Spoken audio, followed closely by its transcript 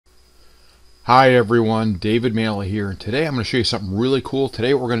Hi everyone, David Maley here, and today I'm going to show you something really cool.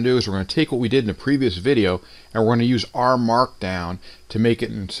 Today what we're going to do is we're going to take what we did in the previous video and we're going to use rmarkdown to make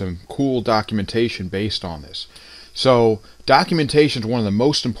it in some cool documentation based on this. So documentation is one of the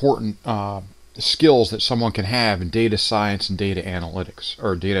most important skills that someone can have in data science and data analytics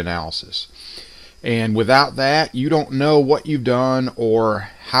or data analysis. And without that, you don't know what you've done or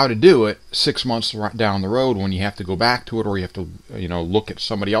how to do it 6 months down the road when you have to go back to it or you have to look at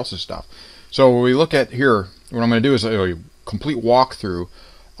somebody else's stuff. So when we look at here, what I'm going to do is a complete walkthrough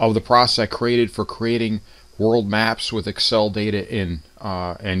of the process I created for creating world maps with Excel data in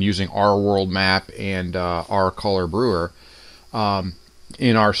and using rworldmap and rColorBrewer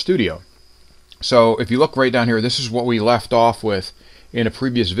in RStudio. So if you look right down here, this is what we left off with in a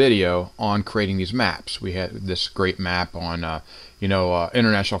previous video on creating these maps. We had this great map on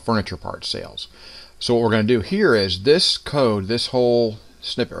international furniture parts sales. So what we're going to do here is this code, this whole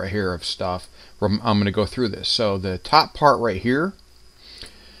snippet right here of stuff, I'm going to go through this. So the top part right here,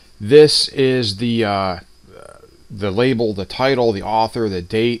 this is the label, the title, the author, the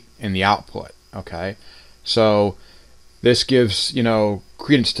date, and the output. Okay, so this gives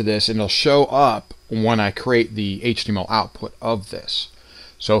credence to this, and it'll show up when I create the HTML output of this.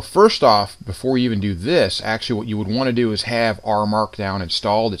 So first off, before you even do this, actually what you would want to do is have rmarkdown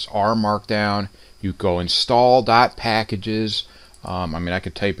installed. It's rmarkdown. You go install.packages. I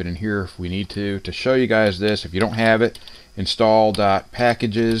could type it in here if we need to show you guys this. If you don't have it,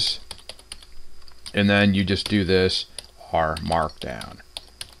 install.packages, and then you just do this rmarkdown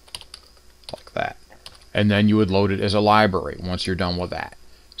like that, and then you would load it as a library once you're done with that.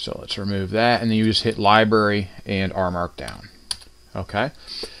 So let's remove that, and then you just hit library and rmarkdown. Okay,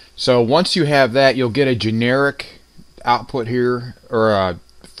 so once you have that, you'll get a generic output here, or a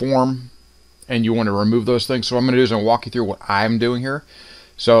form, and you want to remove those things. So what I'm going to do is I'm going to walk you through what I'm doing here.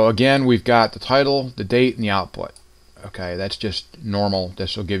 So again, we've got the title, the date, and the output. Okay, that's just normal.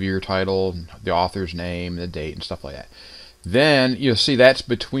 This will give you your title, the author's name, the date, and stuff like that. Then you'll see that's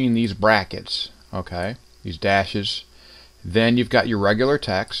between these brackets, okay, these dashes. Then you've got your regular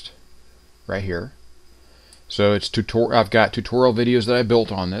text right here. So it's I've got tutorial videos that I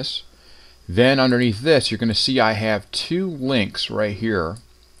built on this. Then underneath this, you're going to see I have two links right here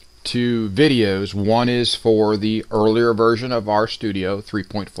to videos. One is for the earlier version of RStudio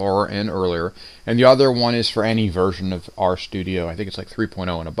 3.4 and earlier, and the other one is for any version of RStudio. I think it's like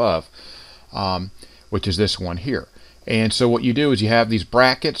 3.0 and above, which is this one here. And so what you do is you have these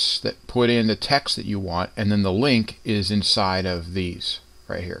brackets that put in the text that you want, and then the link is inside of these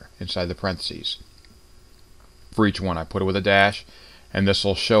right here, inside the parentheses. For each one, I put it with a dash, and this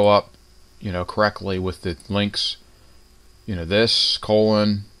will show up correctly with the links. This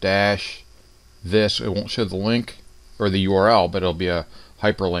colon dash this. It won't show the link or the URL, but it'll be a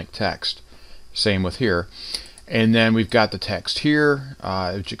hyperlink text. Same with here. And then we've got the text here,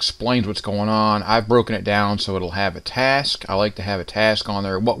 which explains what's going on. I've broken it down so it'll have a task. I like to have a task on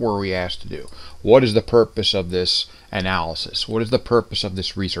there. What were we asked to do? What is the purpose of this analysis? What is the purpose of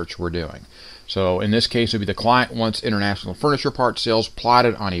this research we're doing? So in this case, it would be the client wants international furniture parts sales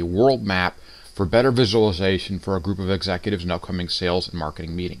plotted on a world map for better visualization for a group of executives in upcoming sales and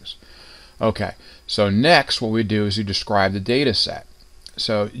marketing meetings. Okay, so next what we do is we describe the data set.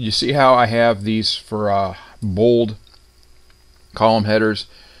 So you see how I have these for bold column headers.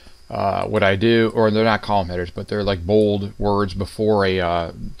 What I do, or they're not column headers, but they're like bold words before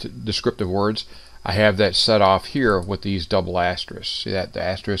a descriptive words. I have that set off here with these double asterisks. See that? The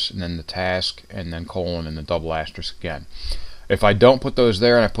asterisk, and then the task, and then colon, and the double asterisk again. If I don't put those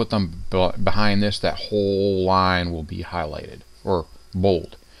there and I put them behind this, that whole line will be highlighted or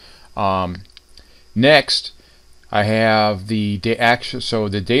bold. Next, I have the so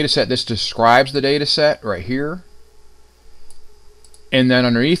the data set. This describes the data set right here, and then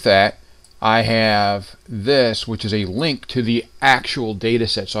underneath that, I have this, which is a link to the actual data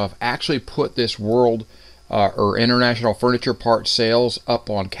set. So I've actually put this world or international furniture parts sales up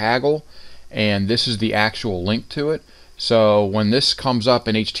on Kaggle, and this is the actual link to it. So when this comes up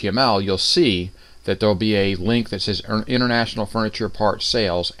in HTML, you'll see that there'll be a link that says international furniture parts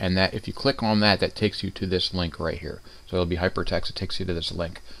sales, and that if you click on that, that takes you to this link right here. So it'll be hypertext. It takes you to this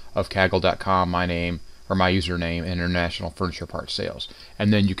link of kaggle.com, my name or my username, international furniture parts sales,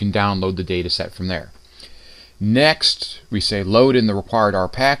 and then you can download the data set from there. Next, we say load in the required R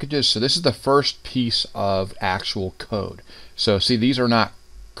packages. So this is the first piece of actual code. So see, these are not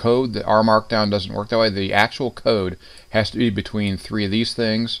code. The rmarkdown doesn't work that way. The actual code has to be between three of these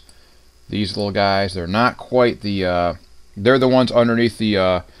things. These little guys, they're not quite the they're the ones underneath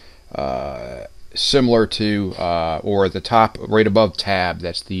the similar to or at the top right above tab.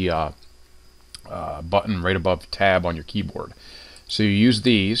 That's the button right above tab on your keyboard. So you use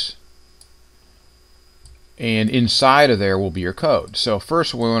these, and inside of there will be your code. So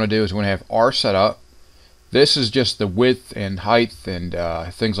first what we want to do is we want to have R set up. This is just the width and height and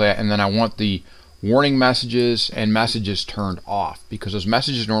things like that, and then I want the warning messages and messages turned off, because those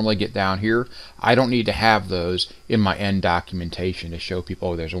messages normally get down here. I don't need to have those in my end documentation to show people,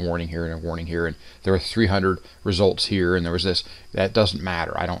 oh, there's a warning here and a warning here, and there are 300 results here, and there was this. That doesn't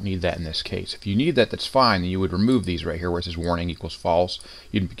matter. I don't need that in this case. If you need that, that's fine. Then you would remove these right here where it says warning equals false.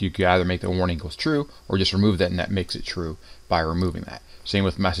 You could either make the warning equals true or just remove that, and that makes it true by removing that. Same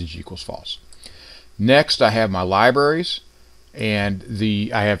with message equals false. Next, I have my libraries. And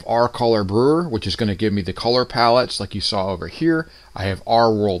I have rColorBrewer, which is going to give me the color palettes like you saw over here. I have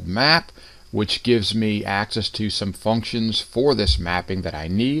rworldmap, which gives me access to some functions for this mapping that I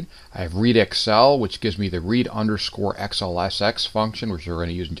need. I have readxl, which gives me the read_xlsx function, which we're going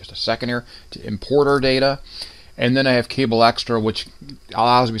to use in just a second here, to import our data. And then I have kableExtra, which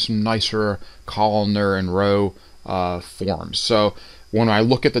allows me some nicer columnar and row forms. So when I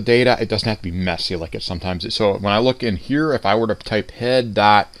look at the data, it doesn't have to be messy like it sometimes is. So when I look in here, if I were to type head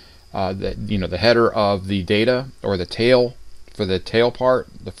dot, the header of the data, or the tail for the tail part,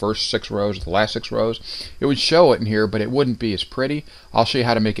 the first 6 rows, the last 6 rows, it would show it in here, but it wouldn't be as pretty. I'll show you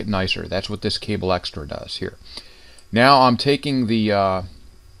how to make it nicer. That's what this kableExtra does here. Now I'm taking the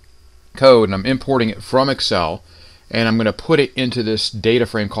code and I'm importing it from Excel, and I'm going to put it into this data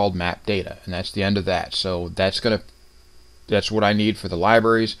frame called map data, and that's the end of that. So that's what I need for the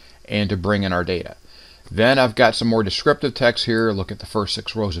libraries and to bring in our data. Then I've got some more descriptive text here. Look at the first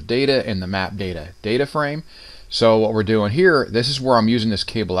 6 rows of data in the map data frame. So what we're doing here, this is where I'm using this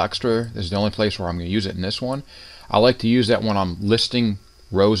kableExtra. This is the only place where I'm going to use it in this one. I like to use that when I'm listing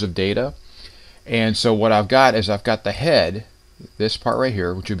rows of data. And so what I've got is I've got the head, this part right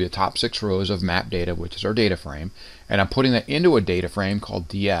here, which would be the top 6 rows of map data, which is our data frame, and I'm putting that into a data frame called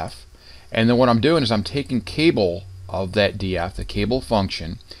df. And then what I'm doing is I'm taking cable of that df, the cable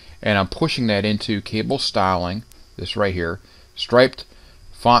function, and I'm pushing that into cable styling, this right here, striped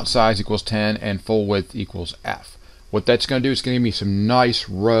font size equals 10 and full width equals f. What that's going to do is going to give me some nice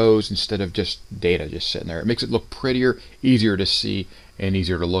rows instead of just data just sitting there. It makes it look prettier, easier to see, and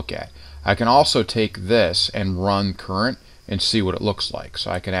easier to look at. I can also take this and run current and see what it looks like. So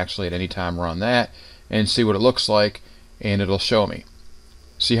I can actually at any time run that and see what it looks like, and it'll show me.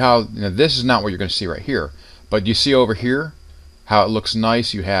 See how, this is not what you're going to see right here, but you see over here how it looks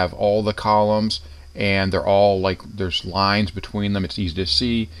nice. You have all the columns, and they're all like, there's lines between them. It's easy to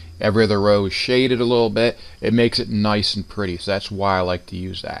see. Every other row is shaded a little bit. It makes it nice and pretty. So that's why I like to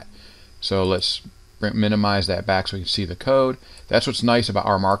use that. So let's minimize that back so we can see the code. That's what's nice about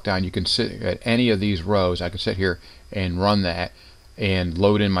our Markdown. You can sit at any of these rows. I can sit here and run that and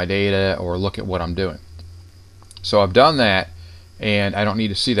load in my data or look at what I'm doing. So I've done that, and I don't need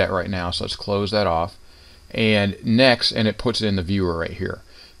to see that right now. So let's close that off. And next, and it puts it in the viewer right here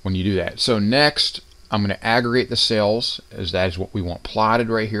when you do that. So next, I'm going to aggregate the cells, as that is what we want plotted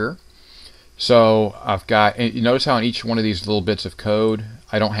right here. So I've got, and you notice how in each one of these little bits of code,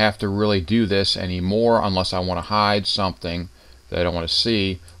 I don't have to really do this anymore unless I want to hide something that I don't want to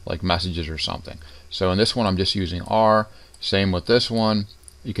see, like messages or something. So in this one, I'm just using R. Same with this one.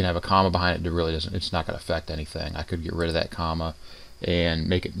 You can have a comma behind it. It really doesn't, it's not going to affect anything. I could get rid of that comma and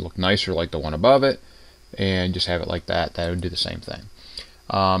make it look nicer like the one above it, and just have it like that. That would do the same thing.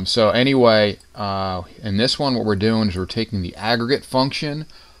 So anyway, in this one, what we're doing is we're taking the aggregate function,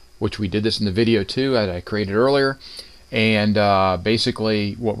 which we did this in the video too, that I created earlier, and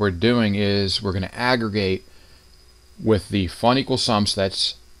basically what we're doing is we're going to aggregate with the fun equals sum. So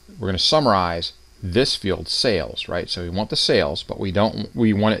that's, we're going to summarize this field, sales, right? So we want the sales, but we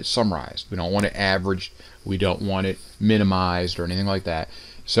want it summarized. We don't want it averaged. We don't want it minimized or anything like that.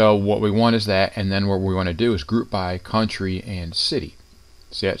 So what we want is that, and then what we want to do is group by country and city.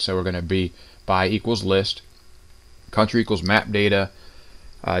 See it? So we're going to be by equals list, country equals map data,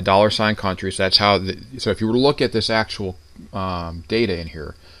 $country. So that's how. So if you were to look at this actual data in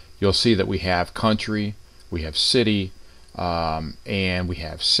here, you'll see that we have country, we have city, and we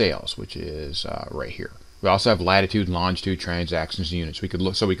have sales, which is right here. We also have latitude, longitude, transactions, and units. We could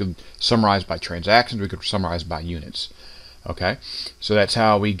look, so we could summarize by transactions. We could summarize by units. Okay, so that's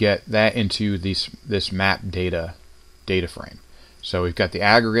how we get that into this map data frame. So we've got the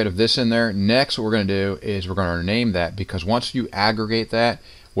aggregate of this in there. Next, what we're going to do is we're going to rename that, because once you aggregate that,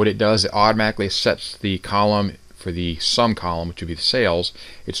 what it does, it automatically sets the column for the sum column, which would be the sales.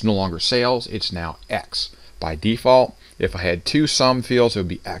 It's no longer sales, it's now X. By default, if I had 2 sum fields, it would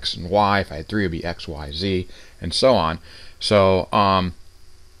be X and Y. If I had 3, it would be X, Y, Z, and so on. So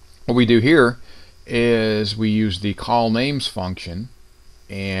what we do here is we use the call names function,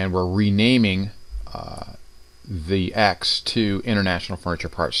 and we're renaming the X to International Furniture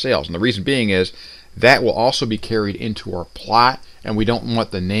Parts Sales. And the reason being is that will also be carried into our plot, and we don't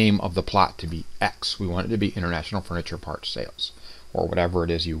want the name of the plot to be X. We want it to be International Furniture Parts Sales, or whatever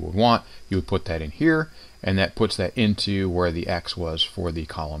it is you would want. You would put that in here, and that puts that into where the X was for the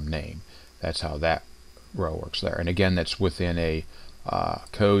column name. That's how that row works there. And again, that's within a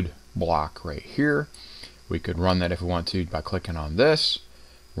code block right here. We could run that if we want to by clicking on this,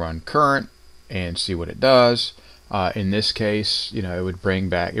 run current, and see what it does. In this case, you know, it would bring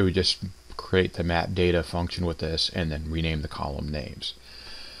back, it would just create the map data function with this and then rename the column names.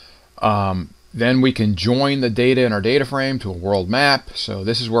 Then we can join the data in our data frame to a world map. So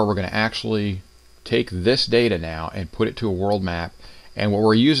this is where we're going to actually take this data now and put it to a world map. And what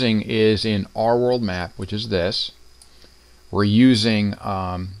we're using is in rworldmap, which is this. We're using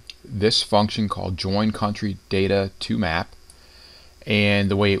this function called join country data to map. And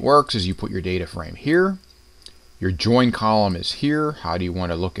the way it works is you put your data frame here. Your join column is here. How do you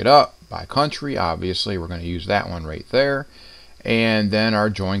want to look it up? By country, obviously. We're going to use that one right there. And then our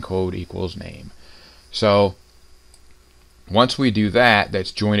join code equals name. So once we do that,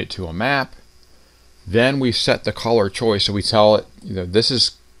 that's join it to a map. Then we set the color choice. So we tell it, you know, this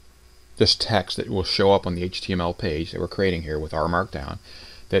is this text that will show up on the HTML page that we're creating here with our Markdown,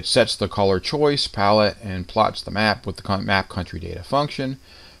 that sets the color choice palette and plots the map with the map country data function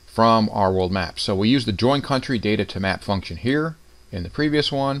from our world map. So we use the join country data to map function here in the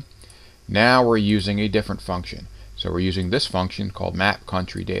previous one. Now we're using a different function. So we're using this function called map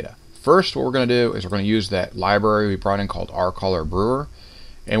country data. First, what we're going to do is we're going to use that library we brought in called rColorBrewer.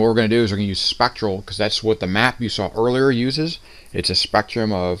 And what we're going to do is we're going to use spectral, because that's what the map you saw earlier uses. It's a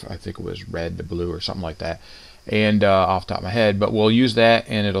spectrum of, I think it was red to blue or something like that. And off the top of my head, but we'll use that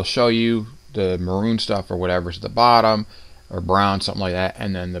and it'll show you the maroon stuff or whatever's at the bottom, or brown, something like that,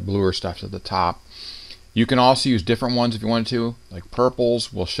 and then the bluer stuff's at the top. You can also use different ones if you wanted to, like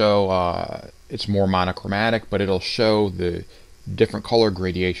purples will show, it's more monochromatic, but it'll show the different color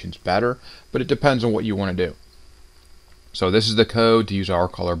gradations better, but it depends on what you want to do. So this is the code to use our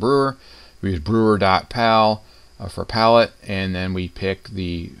rColorBrewer. We use brewer.pal for palette, and then we pick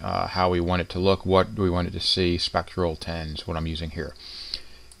the how we want it to look, what do we want it to see, spectral 10s, what I'm using here.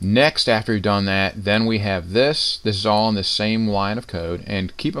 Next, after we've done that, then we have this. This is all in the same line of code,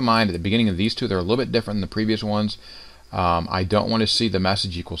 and keep in mind at the beginning of these two, they're a little bit different than the previous ones. I don't want to see the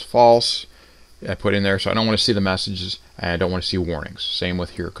message equals false. I put in there, so I don't want to see the messages, and I don't want to see warnings. Same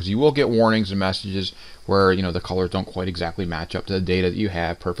with here, because you will get warnings and messages where, you know, the colors don't quite exactly match up to the data that you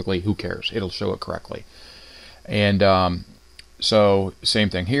have perfectly. Who cares? It'll show it correctly. And so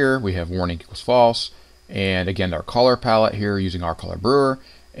same thing here. We have warning equals false, and again our color palette here using our rColorBrewer.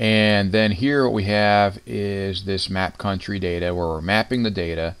 And then here what we have is this map country data where we're mapping the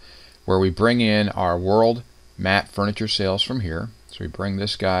data, where we bring in our world map furniture sales from here. So we bring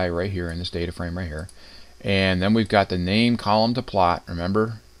this guy right here in this data frame right here, and then we've got the name column to plot.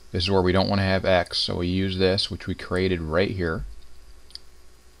 Remember, this is where we don't want to have X, so we use this, which we created right here.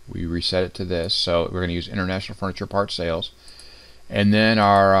 We reset it to this, so we're going to use International Furniture Parts Sales. And then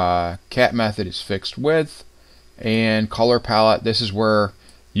our cat method is fixed width, and color palette. This is where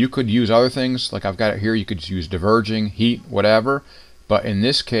you could use other things, like I've got it here. You could use diverging, heat, whatever, but in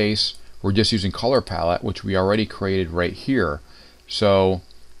this case we're just using color palette, which we already created right here. So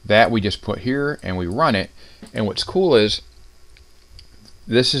that we just put here and we run it, and what's cool is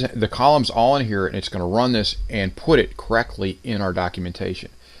this is the columns all in here, and it's going to run this and put it correctly in our documentation.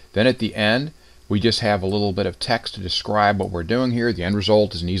 Then at the end we just have a little bit of text to describe what we're doing here. The end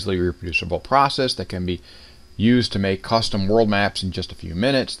result is an easily reproducible process that can be used to make custom world maps in just a few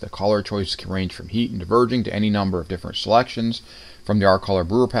minutes. The color choices can range from heat and diverging to any number of different selections. From the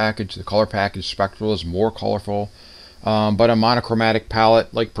rColorBrewer package, the color package spectral is more colorful, but a monochromatic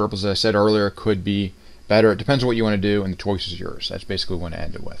palette like purples, as I said earlier, could be better. It depends on what you want to do, and the choice is yours. That's basically what I want to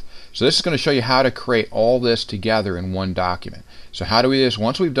end it with. So this is going to show you how to create all this together in one document. So how do we do this?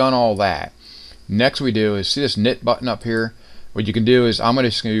 Once we've done all that, next we do is see this knit button up here. What you can do is I'm going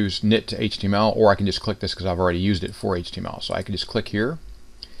to use knit to HTML, or I can just click this because I've already used it for HTML. So I can just click here,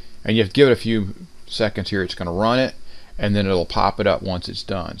 and you have to give it a few seconds here. It's going to run it, and then it'll pop it up once it's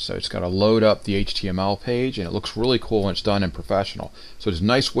done. So it's got to load up the HTML page, and it looks really cool when it's done and professional. So it's a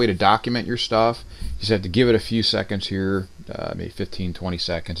nice way to document your stuff. You just have to give it a few seconds here, maybe 15-20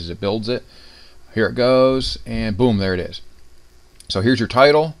 seconds as it builds it. Here it goes, and boom, there it is. So here's your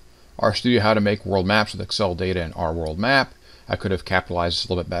title: RStudio, how to make world maps with Excel data in our world map. I could have capitalized this a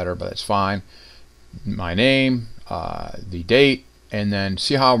little bit better, but that's fine. My name, the date, and then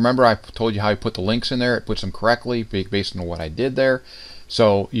see how, remember I told you how I put the links in there? It puts them correctly based on what I did there.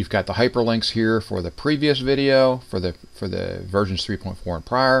 So you've got the hyperlinks here for the previous video, for the versions 3.4 and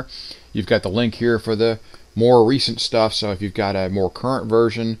prior. You've got the link here for the more recent stuff. So if you've got a more current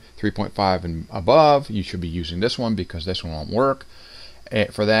version, 3.5 and above, you should be using this one because this one won't work.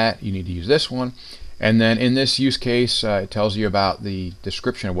 For that, you need to use this one. And then in this use case, it tells you about the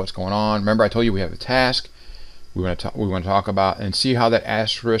description of what's going on. Remember I told you we have a task we want to talk about, and see how that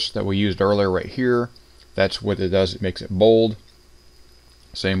asterisk that we used earlier right here, that's what it does. It makes it bold.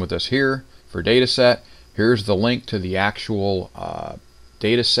 Same with this here for data set. Here's the link to the actual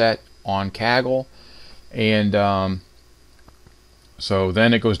data set on Kaggle. And so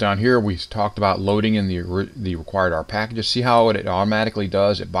then it goes down here. We talked about loading in the required R packages. See how it automatically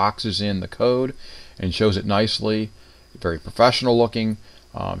does? It boxes in the code and shows it nicely. Very professional looking.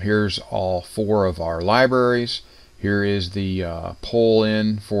 Here's all 4 of our libraries. Here is the pull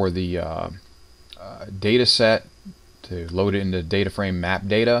in for the data set to load it into data frame map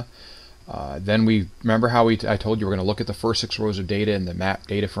data. Then we remember how I told you we're going to look at the first 6 rows of data in the map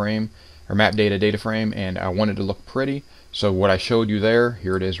data frame, or map data frame, and I wanted to look pretty. So what I showed you there,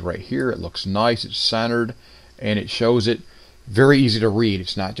 here it is right here. It looks nice, it's centered, and it shows it very easy to read.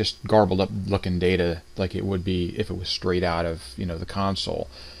 It's not just garbled up looking data like it would be if it was straight out of the console.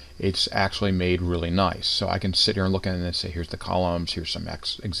 It's actually made really nice. So I can sit here and look at it and say, here's the columns, here's some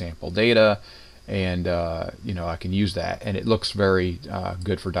example data, and I can use that, and it looks very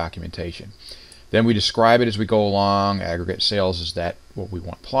good for documentation. Then we describe it as we go along. Aggregate sales is that what we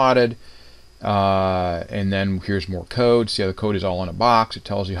want plotted, and then here's more code. See how the code is all in a box. It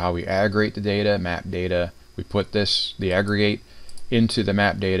tells you how we aggregate the data, map data. We put the aggregate into the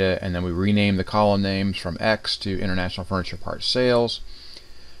map data, and then we rename the column names from X to International Furniture Parts Sales.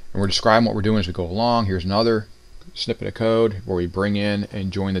 And we're describing what we're doing as we go along. Here's another snippet of code where we bring in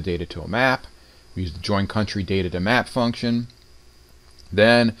and join the data to a map. We use the join country data to map function.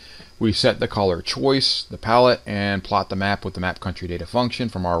 Then we set the color choice, the palette, and plot the map with the map country data function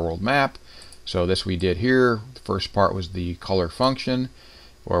from rworldmap. So this we did here. The first part was the color function,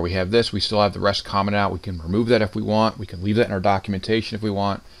 where we have this. We still have the rest commented out. We can remove that if we want. We can leave that in our documentation if we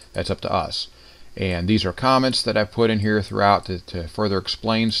want. That's up to us. And these are comments that I put in here throughout to further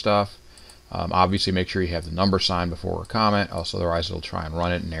explain stuff. Obviously make sure you have the number sign before a comment, else otherwise it'll try and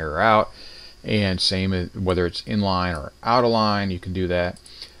run it and error out. And same whether it's inline or out of line, you can do that.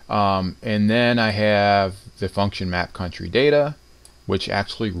 And then I have the function map country data, which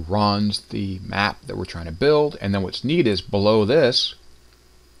actually runs the map that we're trying to build. And then what's neat is below this,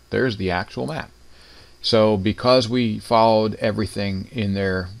 there's the actual map. So because we followed everything in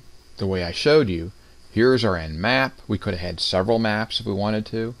there the way I showed you, here's our end map. We could have had several maps if we wanted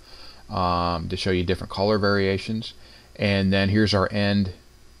to show you different color variations. And then here's our end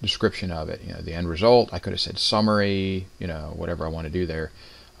description of it. The end result. I could have said summary, whatever I want to do there.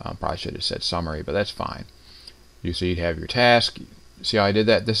 Probably should have said summary, but that's fine. You see, you'd have your task. See how I did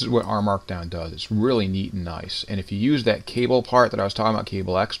that? This is what rmarkdown does. It's really neat and nice. And if you use that cable part that I was talking about,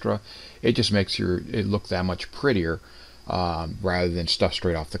 kableExtra, it just makes it look that much prettier, rather than stuff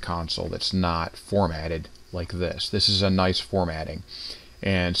straight off the console that's not formatted like this. This is a nice formatting.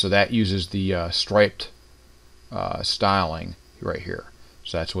 And so that uses the striped styling right here.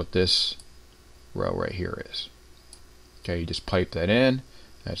 So that's what this row right here is. Okay, you just pipe that in.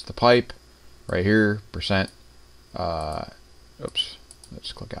 That's the pipe right here, percent. Oops,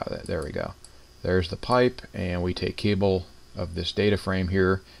 let's click out of that. There we go. There's the pipe, and we take cable of this data frame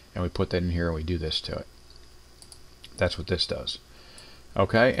here, and we put that in here, and we do this to it. That's what this does.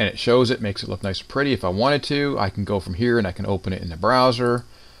 Okay, and it shows it, makes it look nice and pretty. If I wanted to, I can go from here and I can open it in the browser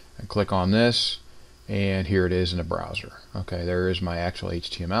and click on this, and here it is in the browser. Okay, there is my actual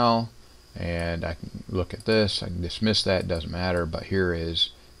HTML, and I can look at this. I can dismiss that, doesn't matter, but here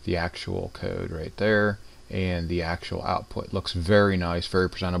is the actual code right there, and the actual output. Looks very nice, very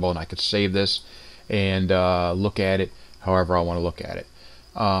presentable, and I could save this and look at it however I want to look at it.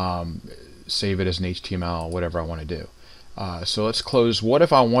 Save it as an HTML, whatever I want to do. So let's close. What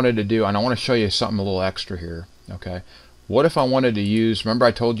if I wanted to do, and I want to show you something a little extra here, okay? What if I wanted to use, remember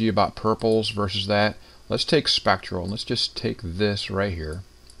I told you about purples versus that? Let's take spectral, and let's just take this right here,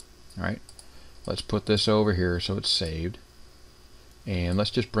 all right? Let's put this over here so it's saved, and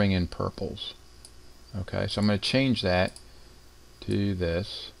let's just bring in purples. Okay, so I'm going to change that to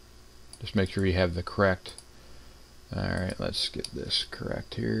this. Just make sure you have the correct. Alright, let's get this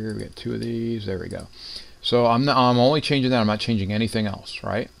correct here. We got 2 of these. There we go. So I'm only changing that. I'm not changing anything else,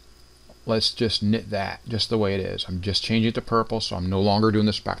 right? Let's just knit that just the way it is. I'm just changing it to purple, so I'm no longer doing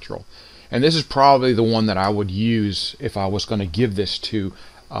the spectral. And this is probably the one that I would use if I was going to give this to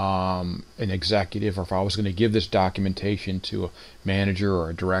an executive, or if I was going to give this documentation to a manager or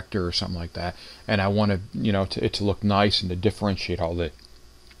a director or something like that, and I want to, you know, it to look nice and to differentiate all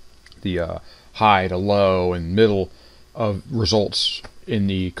the high to low and middle of results in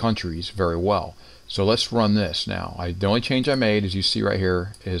the countries very well. So let's run this now. The only change I made, as you see right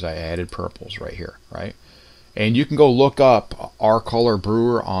here, is I added purples right here, right? And you can go look up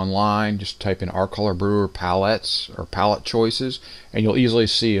rColorBrewer online. Just type in rColorBrewer palettes or palette choices, and you'll easily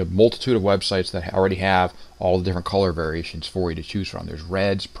see a multitude of websites that already have all the different color variations for you to choose from. There's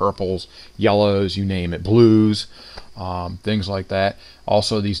reds, purples, yellows, you name it, blues, things like that.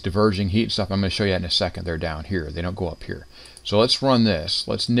 Also these diverging heat stuff, I'm going to show you that in a second. They're down here. They don't go up here. So let's run this.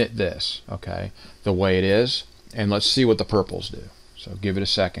 Let's knit this, okay, the way it is, and let's see what the purples do. So give it a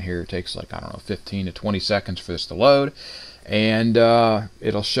second here. It takes like, I don't know, 15 to 20 seconds for this to load. And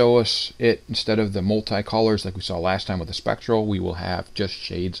it'll show us it, instead of the multicolors like we saw last time with the spectral, we will have just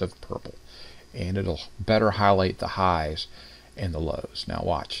shades of purple. And it'll better highlight the highs and the lows. Now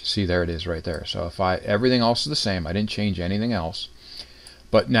watch. See, there it is right there. So if everything else is the same, I didn't change anything else.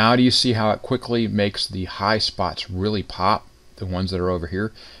 But now do you see how it quickly makes the high spots really pop? The ones that are over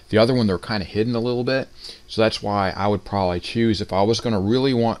here. The other one, they're kind of hidden a little bit, so that's why I would probably choose, if I was going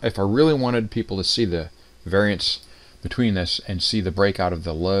to if I really wanted people to see the variance between this and see the breakout of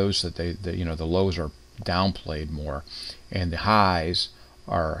the lows, that the lows are downplayed more and the highs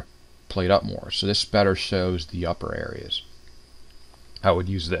are played up more. So this better shows the upper areas. I would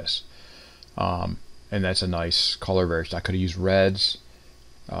use this, and that's a nice color variation. I could have used reds.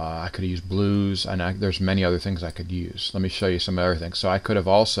 I could use blues, and there's many other things I could use. Let me show you some other things. So I could have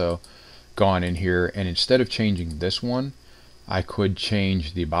also gone in here, and instead of changing this one, I could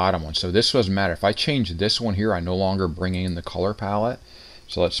change the bottom one. So this doesn't matter. If I change this one here, I no longer bring in the color palette.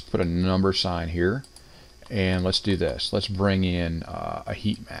 So let's put a number sign here, and let's do this. Let's bring in a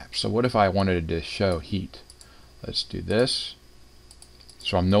heat map. So what if I wanted to show heat? Let's do this.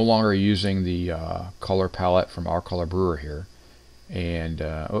 So I'm no longer using the color palette from rColorBrewer here. And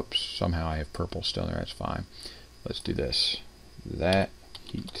oops, somehow I have purple still there. That's fine. Let's do this. That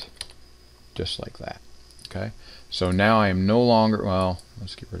heat, just like that. Okay. So now I am no longer. Well,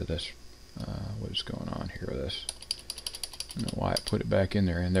 let's get rid of this. What is going on here with this? I don't know why I put it back in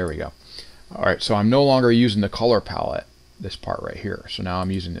there. And there we go. All right. So I'm no longer using the color palette. This part right here. So now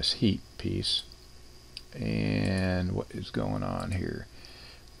I'm using this heat piece. And what is going on here?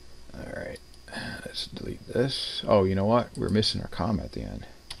 All right. Let's delete this. Oh, you know what? We're missing our comma at the end.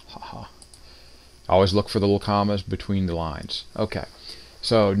 Haha. I always look for the little commas between the lines. Okay.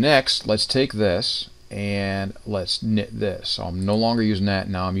 So next, let's take this and let's knit this. So I'm no longer using that.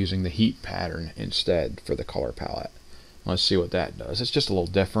 Now I'm using the heat pattern instead for the color palette. Let's see what that does. It's just a little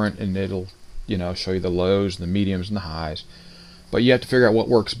different, and it'll, you know, show you the lows, the mediums, and the highs. But you have to figure out what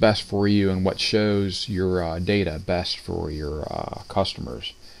works best for you and what shows your data best for your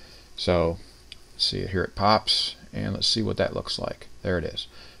customers. So see it here, it pops, and let's see what that looks like. There it is.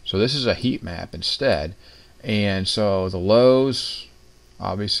 So this is a heat map instead, and so the lows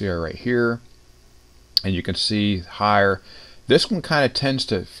obviously are right here, and you can see higher. This one kind of tends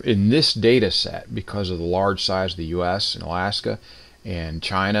to, in this data set, because of the large size of the US and Alaska and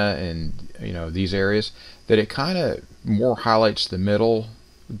China and these areas, that it kind of more highlights the middle.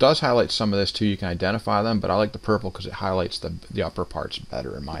 It does highlight some of this too, you can identify them, but I like the purple because it highlights the upper parts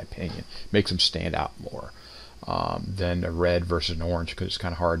better, in my opinion. Makes them stand out more than a red versus an orange, because it's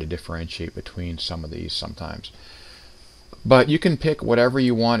kind of hard to differentiate between some of these sometimes. But you can pick whatever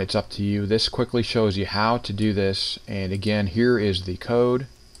you want, it's up to you. This quickly shows you how to do this, and again, here is the code,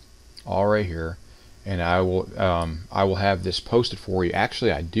 all right here, and I will have this posted for you.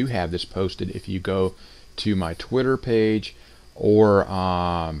 Actually, I do have this posted if you go to my Twitter page, or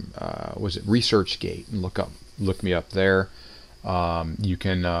was it ResearchGate, and look me up there. You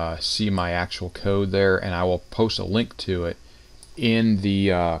can see my actual code there, and I will post a link to it in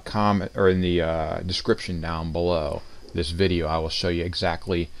the comment or in the description down below this video. I will show you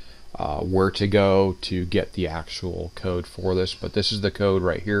exactly where to go to get the actual code for this, but this is the code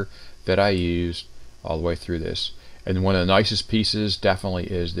right here that I used all the way through this. And one of the nicest pieces definitely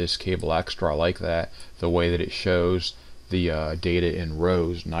is this kableExtra. I like that, the way that it shows the data in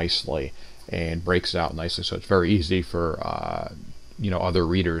rows nicely and breaks it out nicely, so it's very easy for other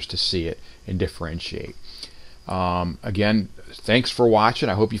readers to see it and differentiate. Again, thanks for watching.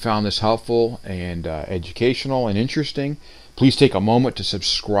 I hope you found this helpful and educational and interesting. Please take a moment to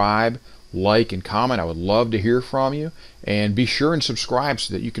subscribe, like and comment. I would love to hear from you, and be sure and subscribe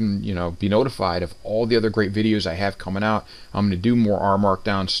so that you can, be notified of all the other great videos I have coming out. I'm going to do more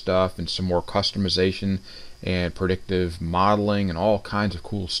rmarkdown stuff and some more customization and predictive modeling and all kinds of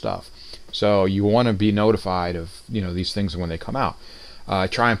cool stuff. So you want to be notified of these things when they come out.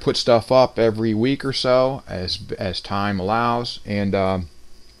 Try and put stuff up every week or so as time allows, and I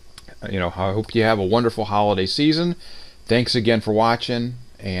hope you have a wonderful holiday season. Thanks again for watching,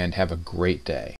 and have a great day.